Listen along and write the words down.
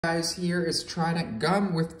Guys, here is Trident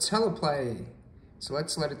gum with Teleplay. So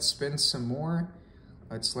let's let it spin some more.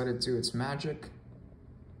 Let's let it do its magic.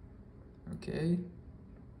 Okay.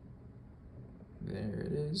 There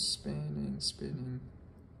it is, spinning, spinning.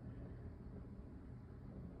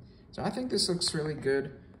 So I think this looks really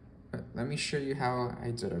good, but let me show you how I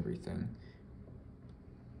did everything.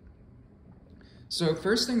 So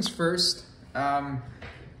first things first, here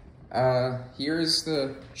is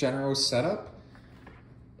the general setup.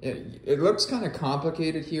 It looks kind of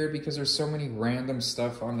complicated here because there's so many random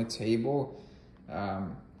stuff on the table,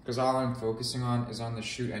 because all I'm focusing on is on the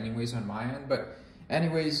shoot anyways on my end. But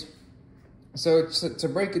anyways, so to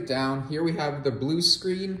break it down, here we have the blue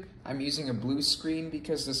screen. I'm using a blue screen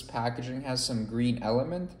because this packaging has some green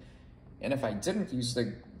element, and if I didn't use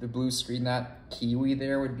the blue screen, that kiwi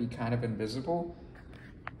there would be kind of invisible.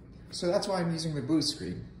 So that's why I'm using the blue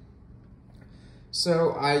screen.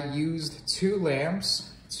 So I used 2 lamps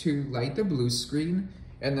to light the blue screen,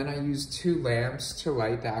 and then I used 2 lamps to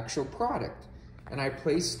light the actual product. And I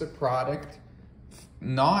placed the product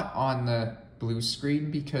not on the blue screen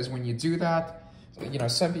because when you do that, you know,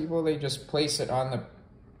 some people, they just place it on the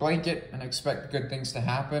blanket and expect good things to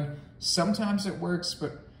happen. Sometimes it works,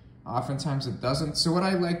 but oftentimes it doesn't. So what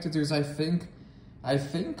I like to do is I think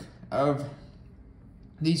of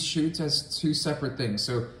these shoots as 2 separate things.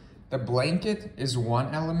 So the blanket is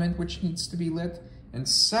one element which needs to be lit, and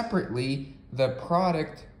separately, the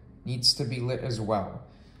product needs to be lit as well.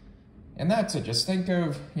 And that's it. Just think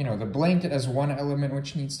of, you know, the blanket as one element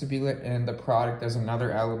which needs to be lit, and the product as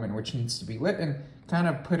another element which needs to be lit, and kind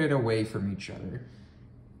of put it away from each other.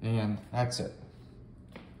 And that's it.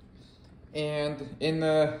 And in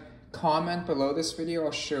the comment below this video,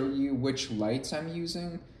 I'll show you which lights I'm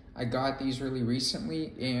using. I got these really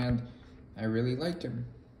recently, and I really like them.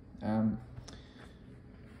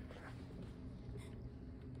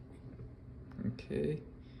 Okay,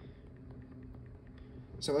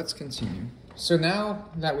 so let's continue. So now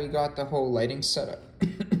that we got the whole lighting setup,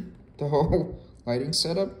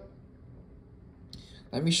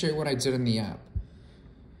 let me show you what I did in the app.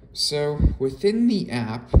 So within the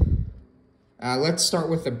app, let's start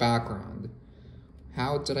with the background.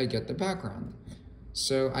 How did I get the background?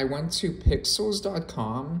 So I went to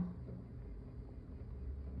pixels.com.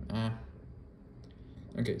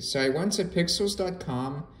 Okay, so I went to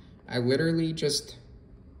pixels.com. I literally just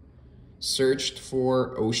searched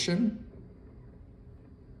for ocean.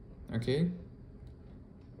 Okay.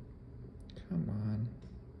 Come on.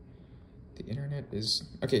 The internet is...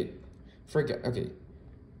 Okay, forget. Okay.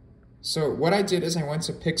 So what I did is I went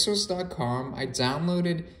to pixels.com. I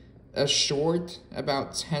downloaded a short,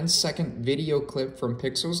 about 10-second video clip from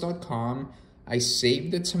pixels.com. I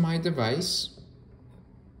saved it to my device.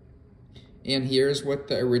 And here's what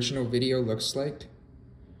the original video looks like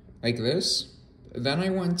this. Then I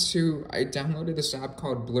downloaded this app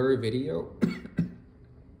called Blur Video.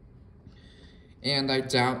 and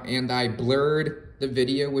I blurred the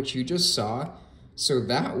video which you just saw, so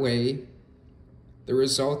that way the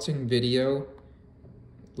resulting video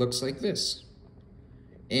looks like this.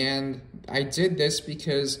 And I did this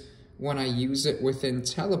because when I use it within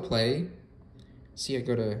Teleplay, see, I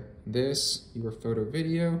go to this, your photo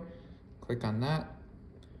video, click on that.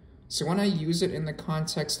 So when I use it in the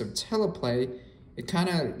context of Teleplay, it kind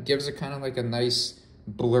of gives it kind of like a nice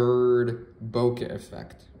blurred bokeh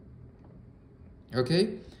effect.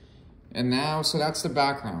 Okay? And now, so that's the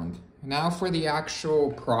background. Now for the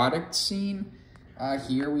actual product scene,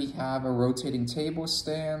 here we have a rotating table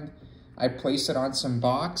stand. I placed it on some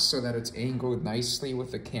box so that it's angled nicely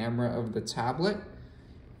with the camera of the tablet.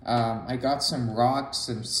 I got some rocks,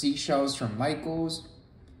 some seashells from Michael's.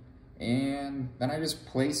 And then I just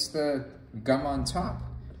placed the gum on top,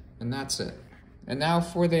 and that's it. And now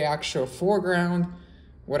for the actual foreground,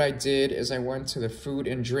 what I did is I went to the food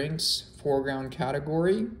and drinks foreground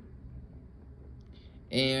category,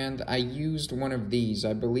 and I used one of these.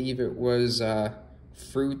 I believe it was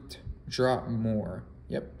Fruit Drop More.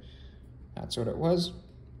 Yep, that's what it was.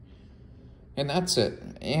 And that's it.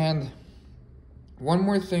 And one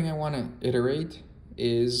more thing I want to iterate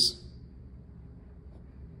is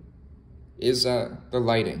the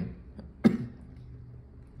lighting.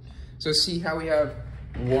 So see how we have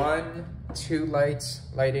 2 lights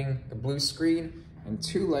lighting the blue screen and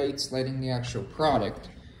 2 lights lighting the actual product.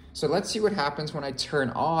 So let's see what happens when I turn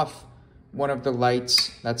off one of the lights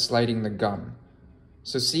that's lighting the gum.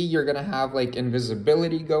 So see, you're gonna have like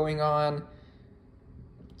invisibility going on.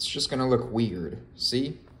 It's just gonna look weird,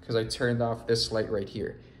 see? Because I turned off this light right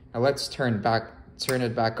here. Now let's turn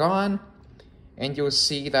it back on, and you'll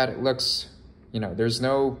see that it looks, you know, there's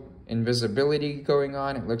no invisibility going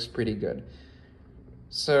on. It looks pretty good.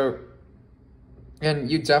 So, and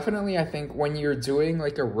you definitely, I think when you're doing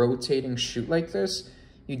like a rotating shoot like this,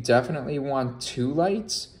 you definitely want 2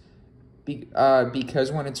 lights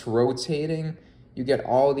because when it's rotating, you get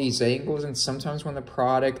all these angles, and sometimes when the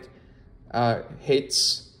product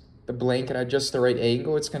hits the blanket at just the right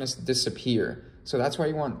angle, it's going to disappear. So that's why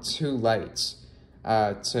you want 2 lights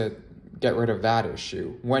to get rid of that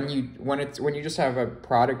issue. When you just have a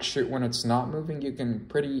product shoot when it's not moving, you can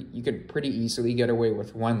pretty easily get away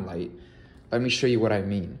with 1 light. Let me show you what I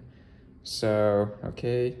mean. So,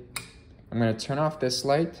 okay, I'm gonna turn off this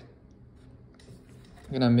light.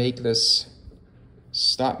 I'm gonna make this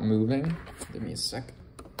stop moving. Give me a sec.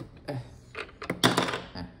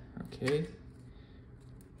 Okay.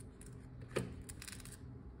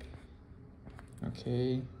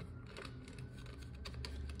 Okay.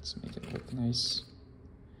 Let's make it look nice.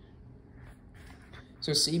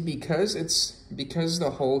 So see, because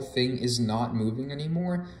the whole thing is not moving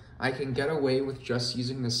anymore, I can get away with just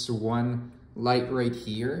using this 1 light right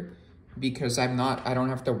here because I don't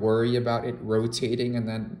have to worry about it rotating and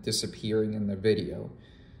then disappearing in the video.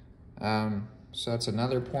 So that's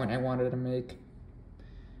another point I wanted to make.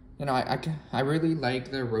 You know, I really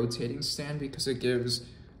like the rotating stand because it gives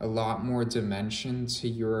a lot more dimension to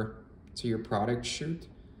your product shoot.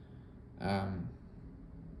 And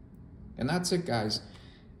that's it, guys.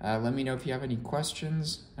 Let me know if you have any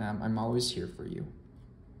questions. I'm always here for you.